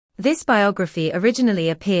This biography originally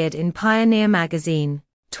appeared in Pioneer magazine,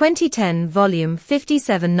 2010 volume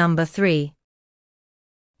 57 number 3.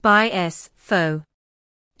 By S. Foe.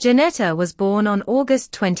 Jennetta was born on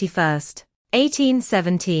August 21,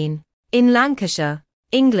 1817, in Lancashire,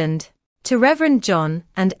 England, to Reverend John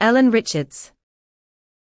and Ellen Richards.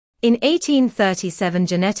 In 1837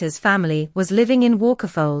 Jennetta's family was living in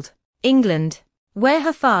Walkerfold, England, where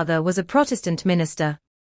her father was a Protestant minister.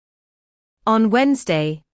 On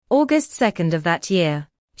Wednesday, August 2 of that year,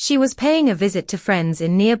 she was paying a visit to friends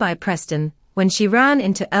in nearby Preston, when she ran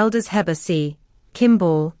into elders Heber C.,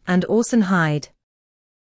 Kimball, and Orson Hyde.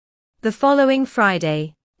 The following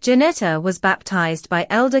Friday, Jennetta was baptized by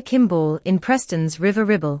Elder Kimball in Preston's River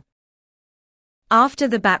Ribble. After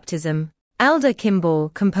the baptism, Elder Kimball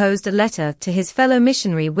composed a letter to his fellow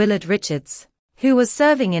missionary Willard Richards, who was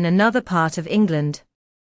serving in another part of England.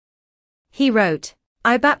 He wrote,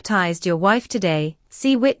 "I baptized your wife today,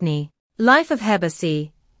 C. Whitney, Life of Heber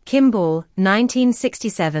C. Kimball,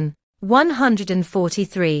 1967,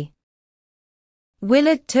 143.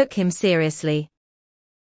 Willard took him seriously.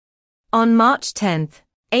 On March 10,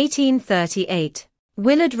 1838,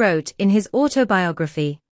 Willard wrote in his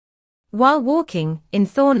autobiography, "While walking in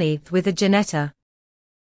Thornleigh with a Jennetta,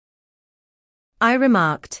 I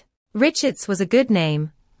remarked, Richards was a good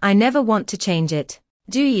name, I never want to change it,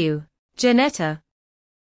 do you, Jennetta?"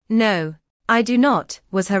 "No, I do not,"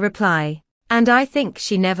 was her reply, "and I think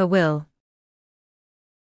she never will."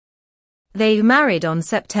 They married on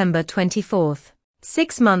September 24,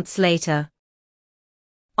 6 months later.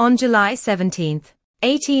 On July 17,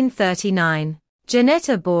 1839,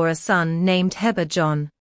 Jennetta bore a son named Heber John.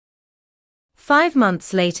 5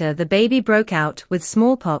 months later the baby broke out with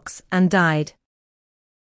smallpox and died.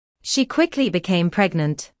 She quickly became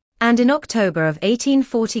pregnant, and in October of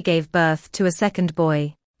 1840 gave birth to a second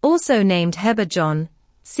boy, also named Heber John.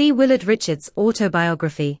 See Willard Richards'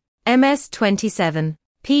 autobiography, MS 27,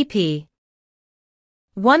 pp.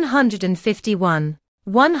 151,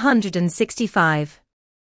 165.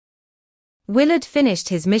 Willard finished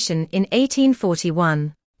his mission in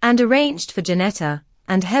 1841, and arranged for Jennetta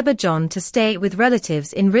and Heber John to stay with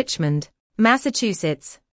relatives in Richmond,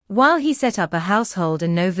 Massachusetts, while he set up a household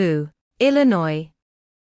in Nauvoo, Illinois.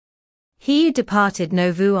 He departed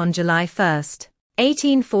Nauvoo on July 1,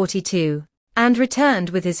 1842, and returned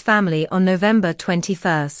with his family on November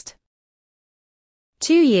 21.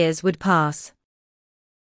 2 years would pass.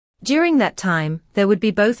 During that time, there would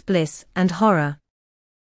be both bliss and horror.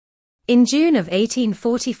 In June of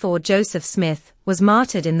 1844 Joseph Smith was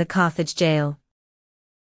martyred in the Carthage jail.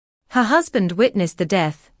 Her husband witnessed the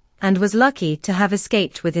death, and was lucky to have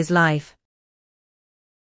escaped with his life.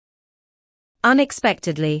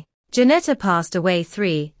 Unexpectedly, Jennetta passed away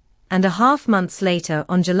 3.5 months later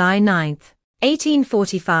on July 9,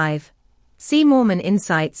 1845. See Mormon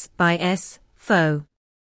Insights by S. Foe.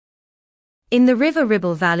 In the River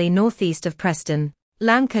Ribble Valley northeast of Preston,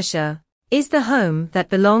 Lancashire, is the home that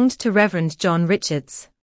belonged to Reverend John Richards.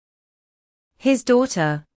 His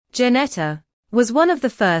daughter, Jennetta, was one of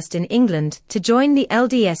the first in England to join the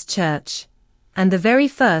LDS Church, and the very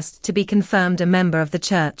first to be confirmed a member of the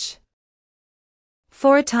church.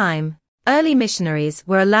 For a time, early missionaries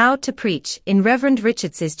were allowed to preach in Reverend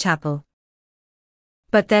Richards's chapel.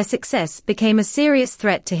 But their success became a serious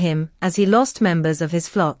threat to him as he lost members of his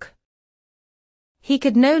flock. He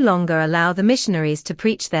could no longer allow the missionaries to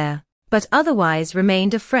preach there, but otherwise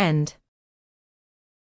remained a friend.